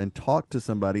call and talk to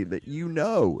somebody that you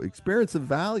know. Experience the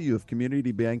value of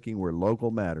community banking where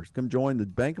local matters. Come join the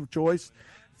bank of choice.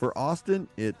 For Austin,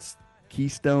 it's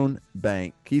Keystone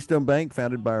Bank. Keystone Bank,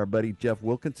 founded by our buddy Jeff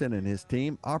Wilkinson and his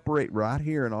team, operate right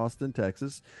here in Austin,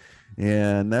 Texas.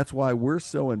 And that's why we're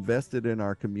so invested in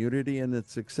our community and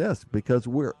its success, because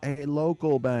we're a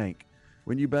local bank.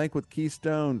 When you bank with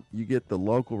Keystone, you get the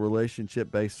local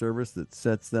relationship-based service that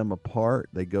sets them apart.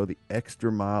 They go the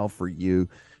extra mile for you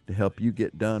to help you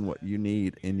get done what you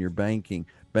need in your banking.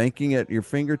 Banking at your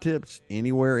fingertips,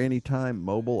 anywhere, anytime,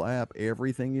 mobile app,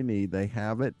 everything you need, they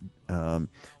have it.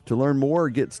 To learn more,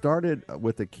 get started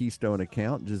with a Keystone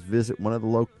account, just visit one of the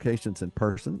locations in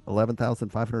person,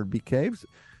 11,500 B Caves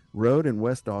Road in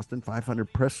West Austin,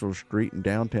 500 Presley Street in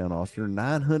downtown Austin,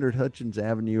 900 Hutchins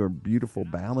Avenue in beautiful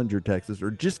Ballinger, Texas,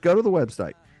 or just go to the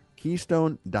website,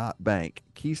 keystone.bank,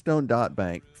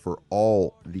 keystone.bank for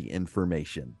all the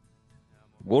information.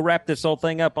 We'll wrap this whole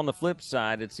thing up on the flip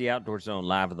side. It's the Outdoor Zone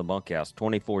live at the Bunkhouse,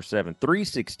 24/7,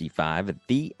 365 at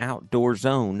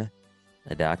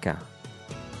theoutdoorzone.com.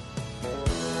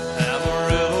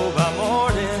 Amarillo by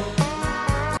morning.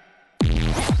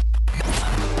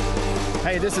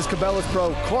 Hey, this is Cabela's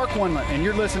Pro Clark Winlet, and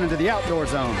you're listening to the Outdoor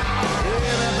Zone.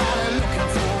 Everybody looking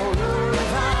for a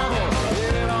revival.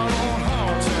 Get it on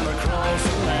hearts and across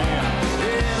the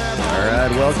land. All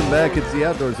right, welcome back. It's the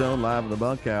Outdoor Zone live in the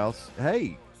Bunkhouse.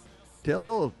 Hey,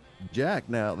 tell Jack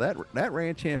now, that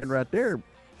ranch hand right there,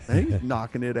 he's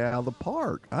knocking it out of the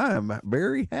park. I am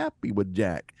very happy with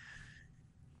Jack.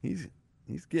 He's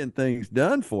getting things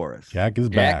done for us. Jack is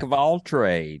back. Jack of all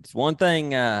trades. One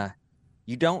thing,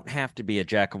 you don't have to be a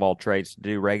jack of all trades to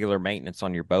do regular maintenance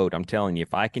on your boat. I'm telling you,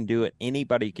 if I can do it,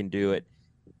 anybody can do it.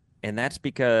 And that's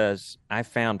because I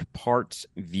found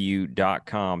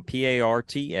partsview.com,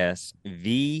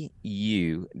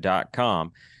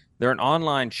 PARTSVU.com. They're an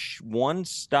online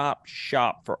one-stop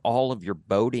shop for all of your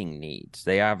boating needs.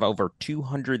 They have over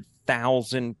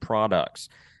 200,000 products.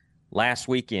 Last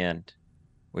weekend,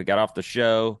 we got off the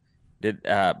show.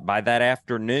 By that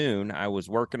afternoon, I was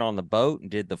working on the boat and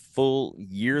did the full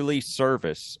yearly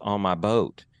service on my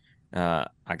boat. I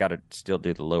got to still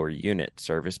do the lower unit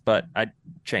service, but I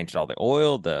changed all the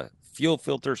oil, the fuel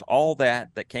filters, all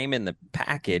that came in the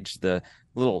package, the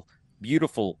little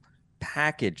beautiful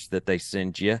package that they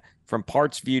send you from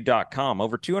partsview.com.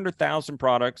 Over 200,000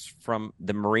 products from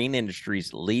the marine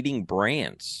industry's leading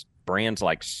brands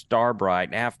like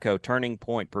Starbright, AFCO, Turning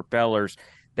Point, Propellers.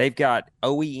 They've got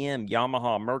OEM,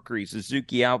 Yamaha, Mercury,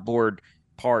 Suzuki outboard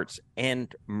parts,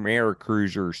 and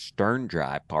Maricruiser stern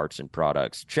drive parts and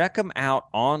products. Check them out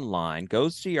online. Go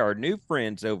see our new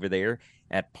friends over there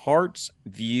at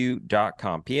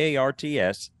partsview.com,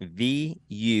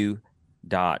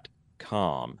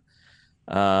 PARTSVU.com.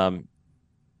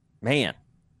 Man,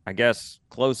 I guess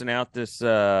closing out this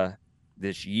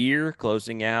year,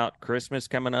 closing out Christmas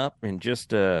coming up in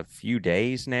just a few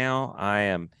days now, I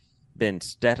am been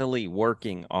steadily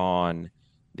working on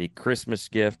the Christmas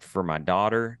gift for my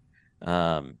daughter. She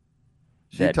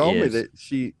told me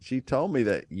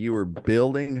that you were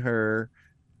building her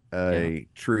a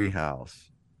tree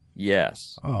house.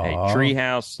 Yes. Aww. A tree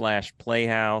house /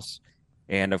 playhouse.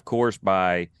 And of course,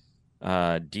 by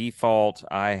default,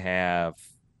 I have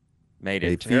made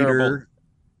a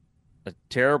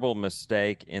terrible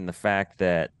mistake in the fact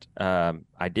that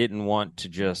I didn't want to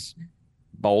just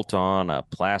bolt on a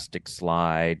plastic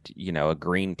slide, a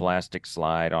green plastic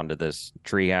slide onto this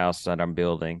treehouse that I'm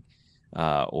building,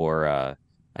 or I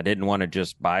didn't want to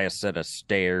just buy a set of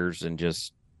stairs and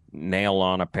just nail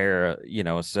on a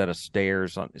set of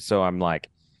stairs. So I'm like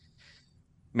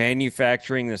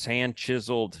manufacturing this hand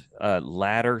chiseled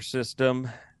ladder system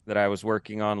that I was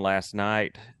working on last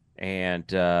night, and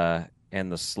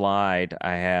the slide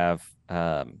I have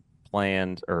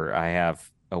planned, or I have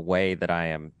a way that I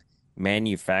am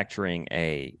manufacturing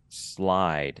a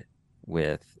slide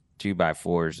with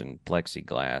 2x4s and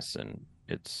plexiglass, and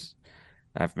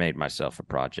I've made myself a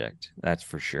project, that's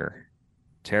for sure.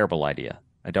 Terrible idea.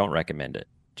 I don't recommend it.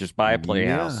 Just buy a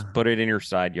playhouse, put it in your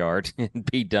side yard, and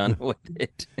be done with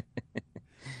it.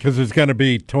 Because it's going to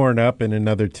be torn up in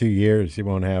another 2 years. You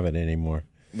won't have it anymore.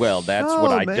 Well, that's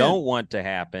what I don't want to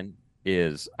happen.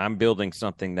 Is I'm building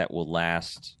something that will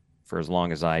last for as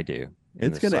long as I do.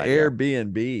 It's going to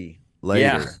Airbnb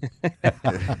later.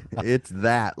 Yeah. It's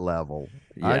that level.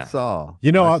 Yeah. I saw.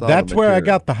 That's where I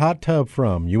got the hot tub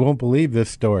from. You won't believe this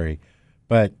story.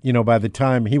 But, by the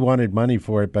time he wanted money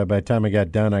for it, but by the time I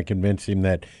got done, I convinced him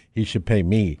that he should pay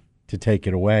me to take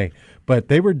it away. But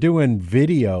they were doing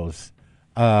videos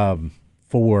for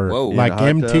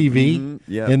MTV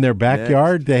in their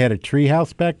backyard. Next. They had a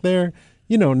treehouse back there.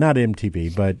 Not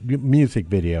MTV, but music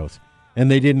videos.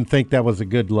 And they didn't think that was a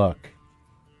good look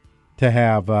to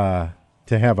have a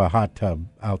hot tub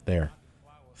out there.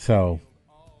 So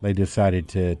they decided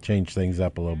to change things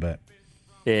up a little bit.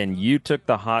 And you took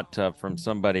the hot tub from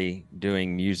somebody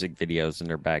doing music videos in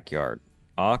their backyard.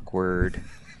 Awkward.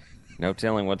 No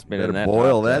telling what's been in that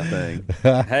boil hot that tub.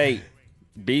 thing. Hey,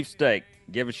 beefsteak,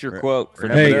 give us your quote for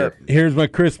New Year. Here's my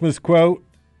Christmas quote.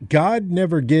 God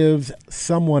never gives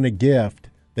someone a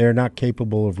gift they are not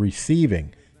capable of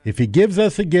receiving. If he gives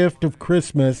us a gift of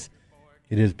Christmas,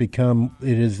 it is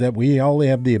that we all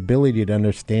have the ability to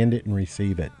understand it and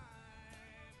receive it.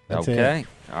 That's okay.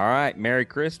 it. All right. Merry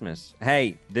Christmas.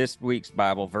 Hey, this week's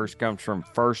Bible verse comes from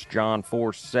 1 John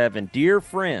 4:7. Dear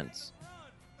friends,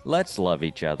 let's love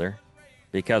each other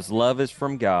because love is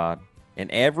from God, and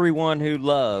everyone who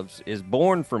loves is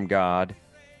born from God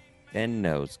and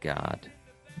knows God.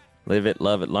 Live it,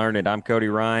 love it, learn it. I'm Cody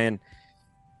Ryan.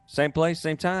 Same place,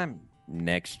 same time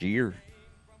next year.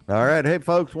 All right. Hey,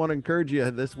 folks, want to encourage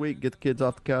you this week. Get the kids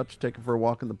off the couch, take them for a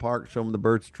walk in the park, show them the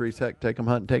birds, trees, heck, take them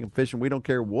hunting, take them fishing. We don't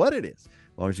care what it is,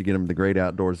 as long as you get them to the great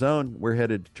outdoor zone. We're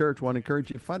headed to church. Want to encourage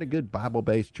you to find a good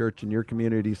Bible-based church in your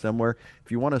community somewhere.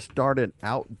 If you want to start an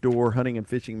outdoor hunting and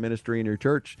fishing ministry in your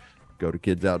church, go to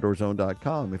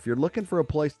kidsoutdoorzone.com. If you're looking for a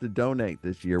place to donate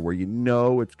this year where you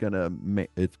know it's gonna be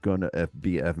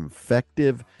an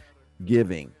effective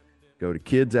giving, go to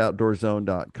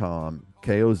kidsoutdoorzone.com.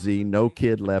 KOZ, no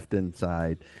kid left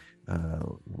inside.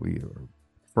 We are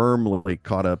firmly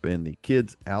caught up in the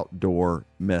kids outdoor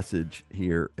message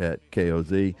here at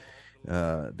KOZ,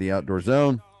 the Outdoor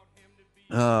Zone.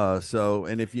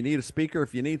 And if you need a speaker,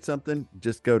 if you need something,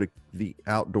 just go to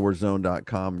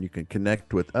theoutdoorzone.com and you can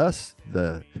connect with us,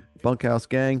 the Bunkhouse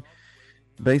gang,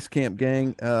 Base Camp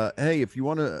gang. Hey, if you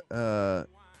want to,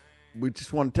 we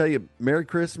just want to tell you Merry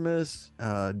Christmas.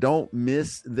 Don't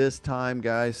miss this time,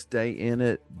 guys. Stay in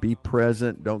it. Be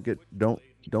present. Don't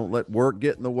let work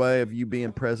get in the way of you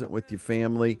being present with your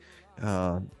family.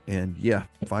 And yeah,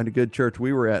 find a good church.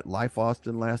 We were at Life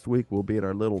Austin last week. We'll be at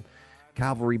our little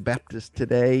Calvary Baptist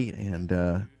today.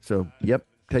 And so, yep,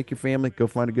 take your family, go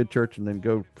find a good church, and then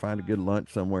go find a good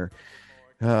lunch somewhere.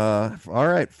 All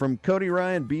right. From Cody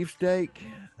Ryan, Beefsteak,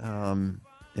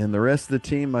 and the rest of the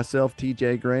team, myself,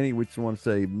 TJ Graney, we just want to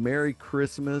say Merry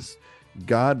Christmas,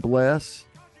 God bless,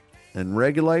 and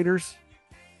regulators,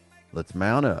 let's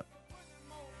mount up.